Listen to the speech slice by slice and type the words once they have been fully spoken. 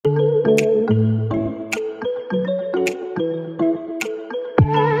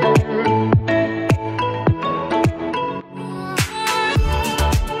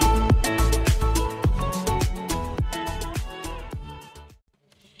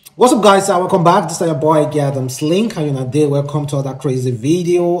What's up, guys? Welcome back. This is your boy Adamslink. How you doing today? Welcome to another crazy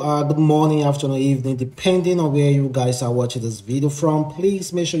video. Good morning, afternoon, evening, depending on where you guys are watching this video from.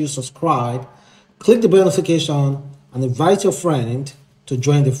 Please make sure you subscribe, click the bell notification, and invite your friend to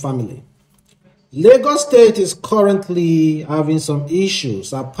join the family. Lagos State is currently having some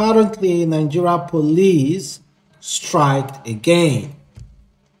issues. Apparently, Nigeria police striked again.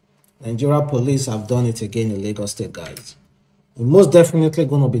 Nigeria police have done it again in Lagos State, guys. We're most definitely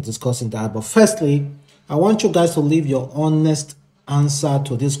going to be discussing that. But firstly, I want you guys to leave your honest answer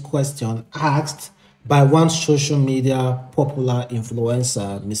to this question asked by one social media popular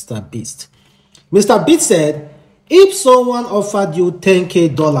influencer, Mr. Beast. Mr. Beast said, if someone offered you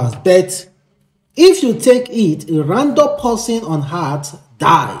 $10,000, bet if you take it, a random person on heart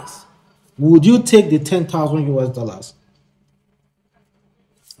dies, would you take the 10,000 US dollars?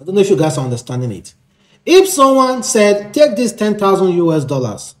 I don't know if you guys are understanding it. If someone said, take this 10,000 US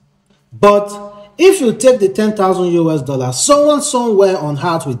dollars, but if you take the 10,000 US dollars, someone somewhere on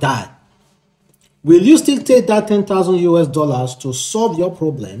earth will die, will you still take that 10,000 US dollars to solve your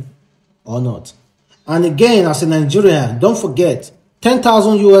problem or not? And again, as a Nigerian, don't forget,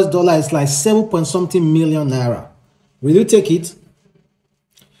 10,000 US dollars is like 7-point-something million naira. Will you take it?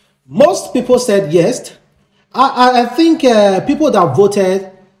 Most people said yes. I think people that voted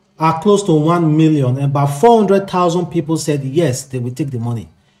are close to 1 million, and about 400,000 people said yes, they will take the money.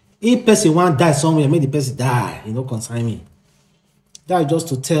 If person want die somewhere, make the person die, you know, concern me. That is just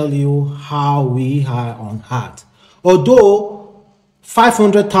to tell you how we are on heart. Although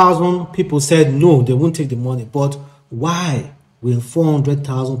 500,000 people said no, they won't take the money, but why will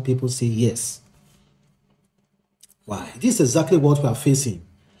 400,000 people say yes? Why? This is exactly what we are facing.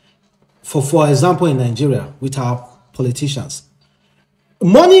 For example, in Nigeria, with our politicians.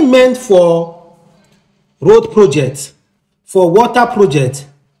 Money meant for road projects, for water projects,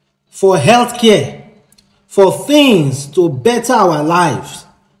 for healthcare, for things to better our lives.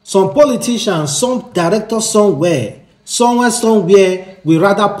 Some politicians, some directors somewhere will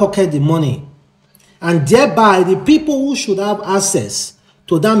rather pocket the money. And thereby, the people who should have access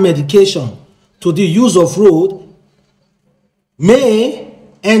to that medication, to the use of road, may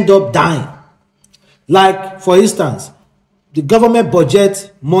end up dying. Like, for instance, the government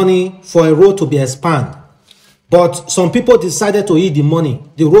budget money for a road to be expanded, but some people decided to eat the money.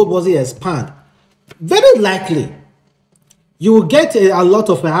 The road wasn't expanded. Very likely, you will get a lot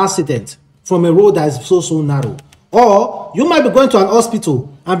of accidents from a road that is so narrow. Or you might be going to an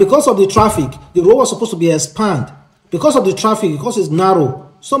hospital, and because of the traffic, the road was supposed to be expanded. Because of the traffic, because it's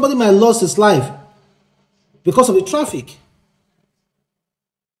narrow, somebody might lose his life because of the traffic.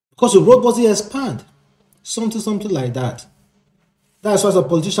 Because the road wasn't expanded. Something like that. That's why the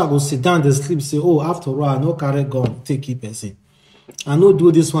politician will sit down, they sleep, say, oh, after all, I no carry gun, take keep person. I no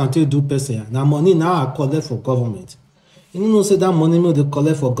do this one, take do person. Now money now I collect for government. You know, say that money they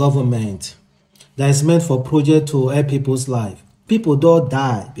collect for government that is meant for project to help people's life. People don't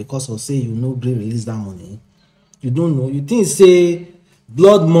die because of say you no gree release that money. You don't know. You think say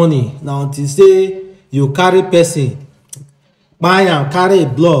blood money. Now until say you carry person, buy and carry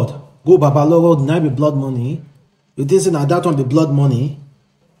blood, go babalogo, deny be blood money. You think say now that one be blood money?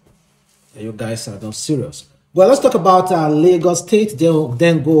 You guys are not serious. Well, let's talk about Lagos State.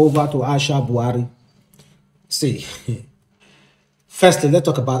 Then go over to Aisha Buhari. See, firstly, let's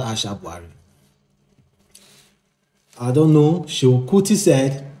talk about Aisha Buhari. I don't know. Seun Kuti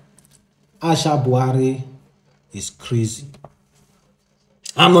said Aisha Buhari is crazy.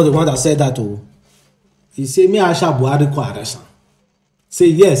 I'm not the one that said that. Oh, he said me Aisha Buhari ko arrest. Say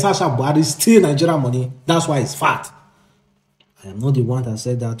yes, Aisha Buhari steal Nigerian money. That's why it's fat. I am not the one that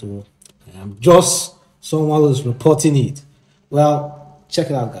said that. Oh, I am just someone who's reporting it. Well, check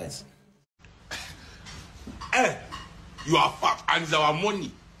it out, guys. Hey, you are fat, and it's our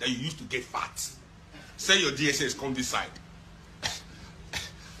money that you used to get fat. Say your DSS come this side.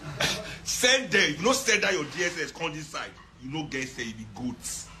 Say there, if you no say that your DSS come this side, you no get say you be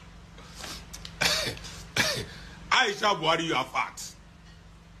goods. Aisha Buhari, you are fat.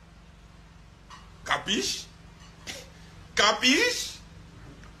 Capiche? Capiche?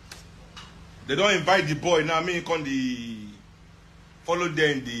 They don't invite the boy now. I mean, come the follow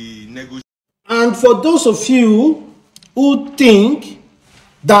them in the negotiation. And for those of you who think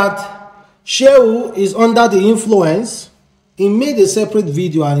that Seun is under the influence, he made a separate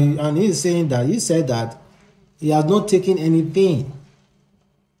video and he's saying that he said that he has not taken anything.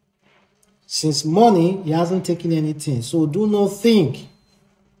 Since morning, he hasn't taken anything. So do not think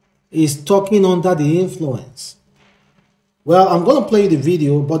he's talking under the influence. Well, I'm going to play the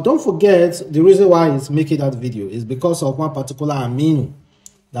video, but don't forget the reason why he's making that video is because of one particular Aminu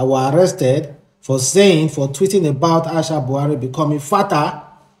that were arrested for tweeting about Aisha Buhari becoming fatter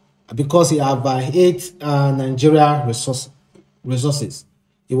because he have 8 Nigeria resources.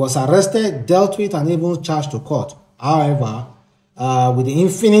 He was arrested, dealt with, and even charged to court. However, with the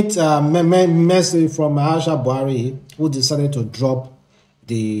infinite mercy from Aisha Buhari, who decided to drop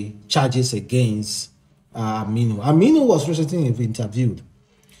the charges against Aminu. Aminu was recently interviewed,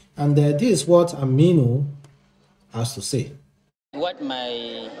 and this is what Aminu has to say. What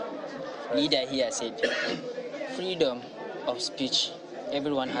my leader here said, freedom of speech,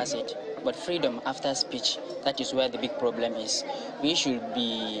 everyone has it, but freedom after speech, that is where the big problem is. We should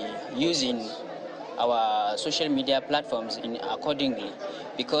be using our social media platforms accordingly,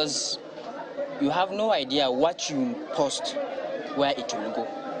 because you have no idea what you post, where it will go.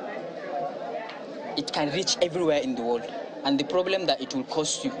 It can reach everywhere in the world, and the problem that it will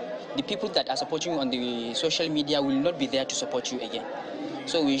cost you, the people that are supporting you on the social media will not be there to support you again.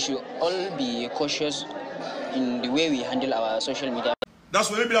 So we should all be cautious in the way we handle our social media.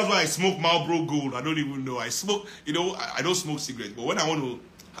 Maybe that's why I smoke Marlboro Gold. I don't even know. I smoke, I don't smoke cigarettes. But when I want to,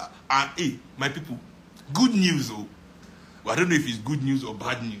 hey, my people, good news, oh. Well, I don't know if it's good news or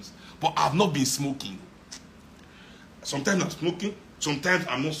bad news. But I've not been smoking. Sometimes I'm smoking. Sometimes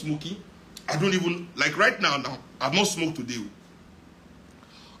I'm not smoking. I don't even, like right now, I've not smoked today.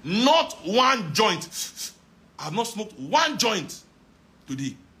 Not one joint. I've not smoked one joint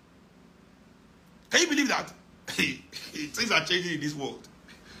today. Can you believe that? Things are changing in this world.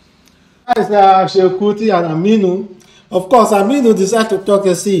 That's Shekuti and Aminu. Of course, Aminu decided to talk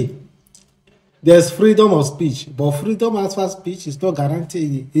and see. There's freedom of speech, but freedom as far as speech is not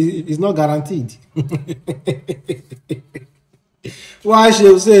guaranteed. It's not guaranteed. Why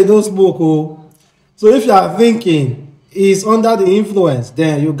she say don't smoke? Oh? So if you are thinking he's under the influence,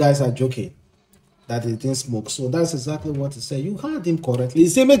 then you guys are joking that he didn't smoke. So that's exactly what he said. You heard him correctly. He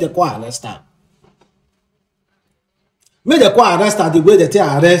said, "Make the court arrest her. Make the court arrest her the way they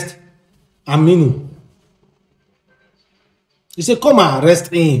arrest Aminu." He said, "Come and arrest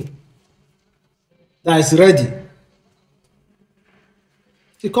him. That is ready."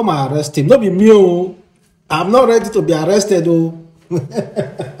 He said, "Come and arrest him. Not be me. Oh. I'm not ready to be arrested." Oh.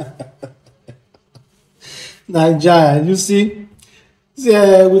 Nigeria, you see,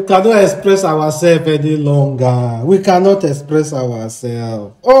 we cannot express ourselves any longer. We cannot express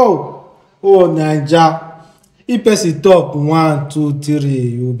ourselves. Oh, Nigeria. If person talk 1, 2, 3,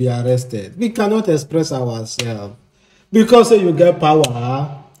 you will be arrested. We cannot express ourselves because you get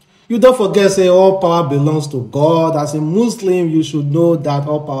power. You don't forget, say all power belongs to God. As a Muslim, you should know that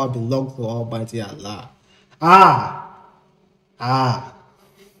all power belongs to Almighty Allah.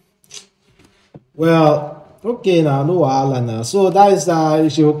 Well, okay now, no Allah now. So that is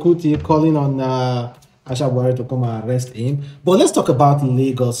Shekuti calling on Aisha Buhari to come and arrest him. But let's talk about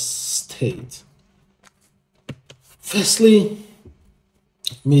Lagos State. Firstly,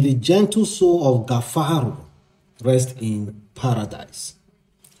 may the gentle soul of Gafaru rest in paradise.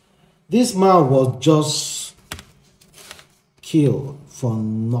 This man was just killed for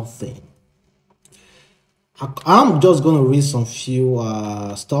nothing. I'm just going to read some few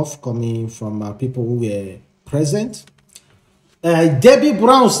stuff coming from people who were present. Debbie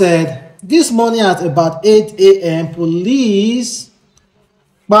Brown said, this morning at about 8 a.m., police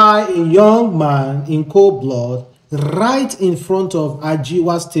by a young man in cold blood right in front of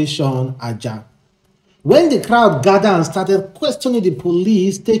Ajiwa Station, Aja. When the crowd gathered and started questioning the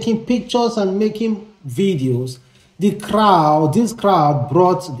police, taking pictures and making videos, this crowd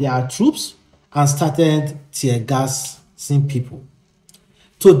brought their troops and started tear gassing people.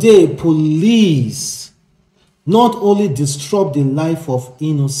 Today, police not only disrupt the life of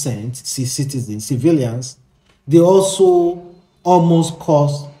innocent citizens, civilians, they also almost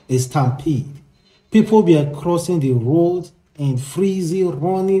caused a stampede. People were crossing the road and freezing,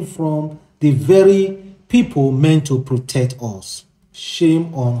 running from the very people meant to protect us.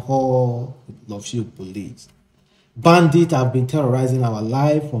 Shame on all of you police. Bandits have been terrorizing our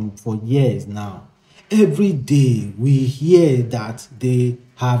life for years now. Every day we hear that they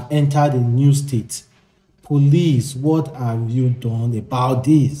have entered a new state. Police, what have you done about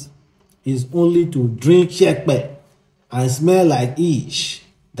this? It's only to drink shekpe and smell like ish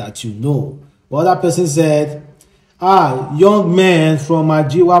that you know. The other person said, young men from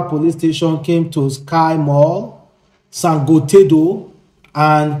Ajiwa police station came to Sky Mall, Sangotedo,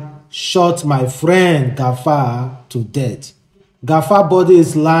 and shot my friend Gafar to death. Gafar's body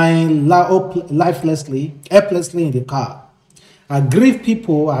is lying helplessly in the car. Aggrieved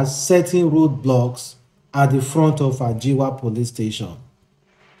people are setting roadblocks at the front of Ajiwa police station.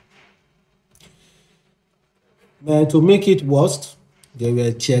 To make it worse, They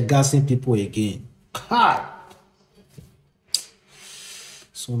were tear gassing people again. God.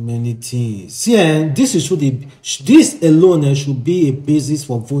 So many things. See, this alone should be a basis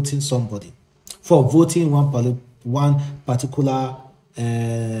for voting somebody, for voting one particular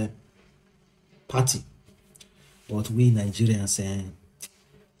party. But we Nigerians,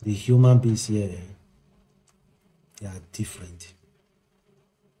 the human beings here, they are different.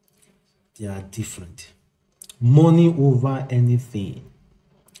 They are different. Money over anything.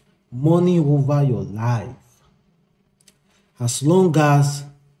 Money over your life. As long as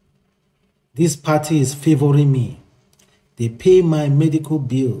this party is favoring me, they pay my medical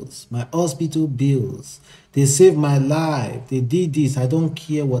bills, my hospital bills, they save my life, they did this, I don't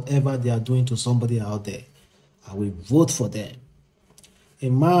care whatever they are doing to somebody out there. I will vote for them. A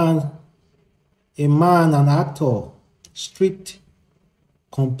man, an actor, stripped,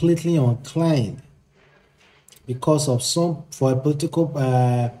 completely unclaimed because of for a political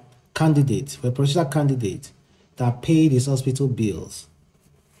candidate, for a presidential candidate that paid his hospital bills.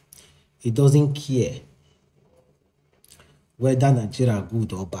 He doesn't care whether Nigeria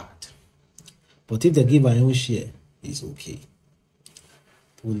good or bad. But if they give our own share, it's okay.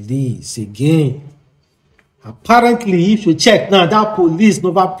 Police again. Apparently, if you check now, that police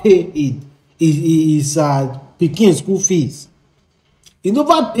never pay his picking school fees. He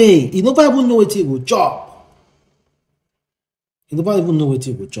never pay. He never even know what he will chop. He never even know what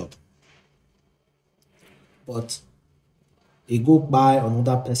he will chop. But he go buy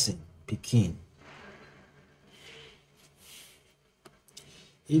another person picking.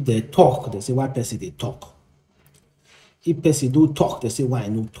 If they talk, they say why person they talk. If person do talk, they say why I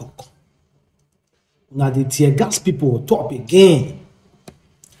no talk. Now the tear gas people talk again.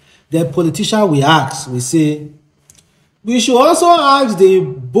 The politician we ask, we say, we should also ask the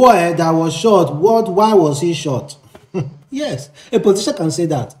boy that was shot, why was he shot? Yes, a politician can say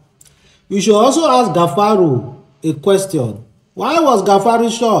that. We should also ask Gafaru a question. Why was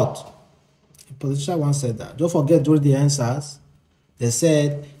Gafaru shot? A politician once said that. Don't forget during the answers, they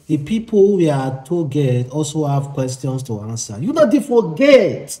said the people we are to get also have questions to answer. You know they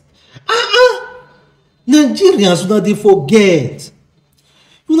forget. Nigerians, you know they forget.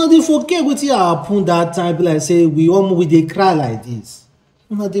 You know they forget what happened that time. Like say we they cry like this.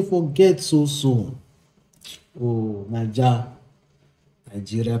 You know they forget so soon. Oh,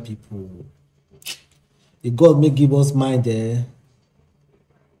 Nigeria people. The God may give us mind there.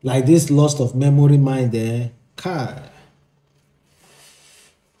 Like this loss of memory mind there. God.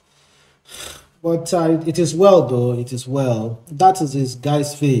 But it is well though. It is well. That is this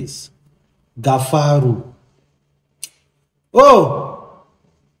guy's face. Gafaru. Oh!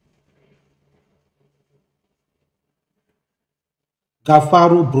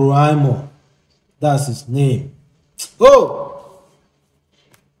 Gafaru Bruaimo. That's his name. Oh!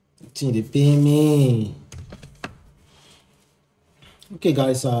 They pay me. Okay,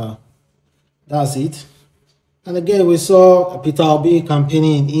 guys, that's it. And again, we saw Peter Obi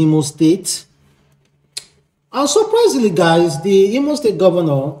campaigning in Imo State. And surprisingly, guys, the Imo State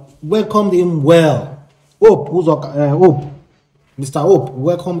governor welcomed him well. Hope, Mr. Hope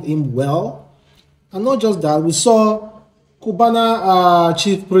welcomed him well. And not just that, we saw Cubana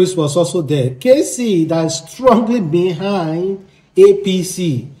chief priest was also there. KC, that is strongly behind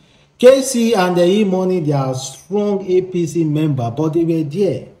APC. KC and the E-Money, they are strong APC member, but they were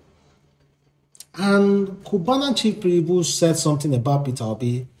there. And Cubana chief priest said something about Peter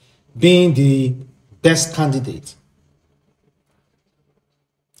Obi being the best candidate.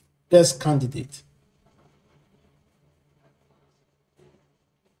 Best candidate.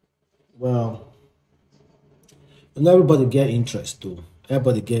 Well, and everybody get interest too.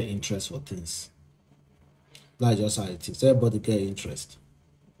 Everybody get interest for things. Not just how it is. Everybody get interest.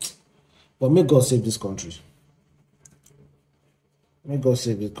 But may God save this country. May God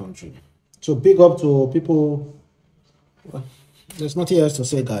save this country. So big up to people. Well, there's nothing else to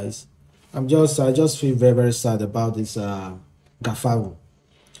say, guys. I just feel very, very sad about this Gafaru.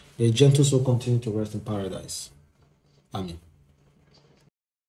 A gentle soul continue to rest in paradise. Amen.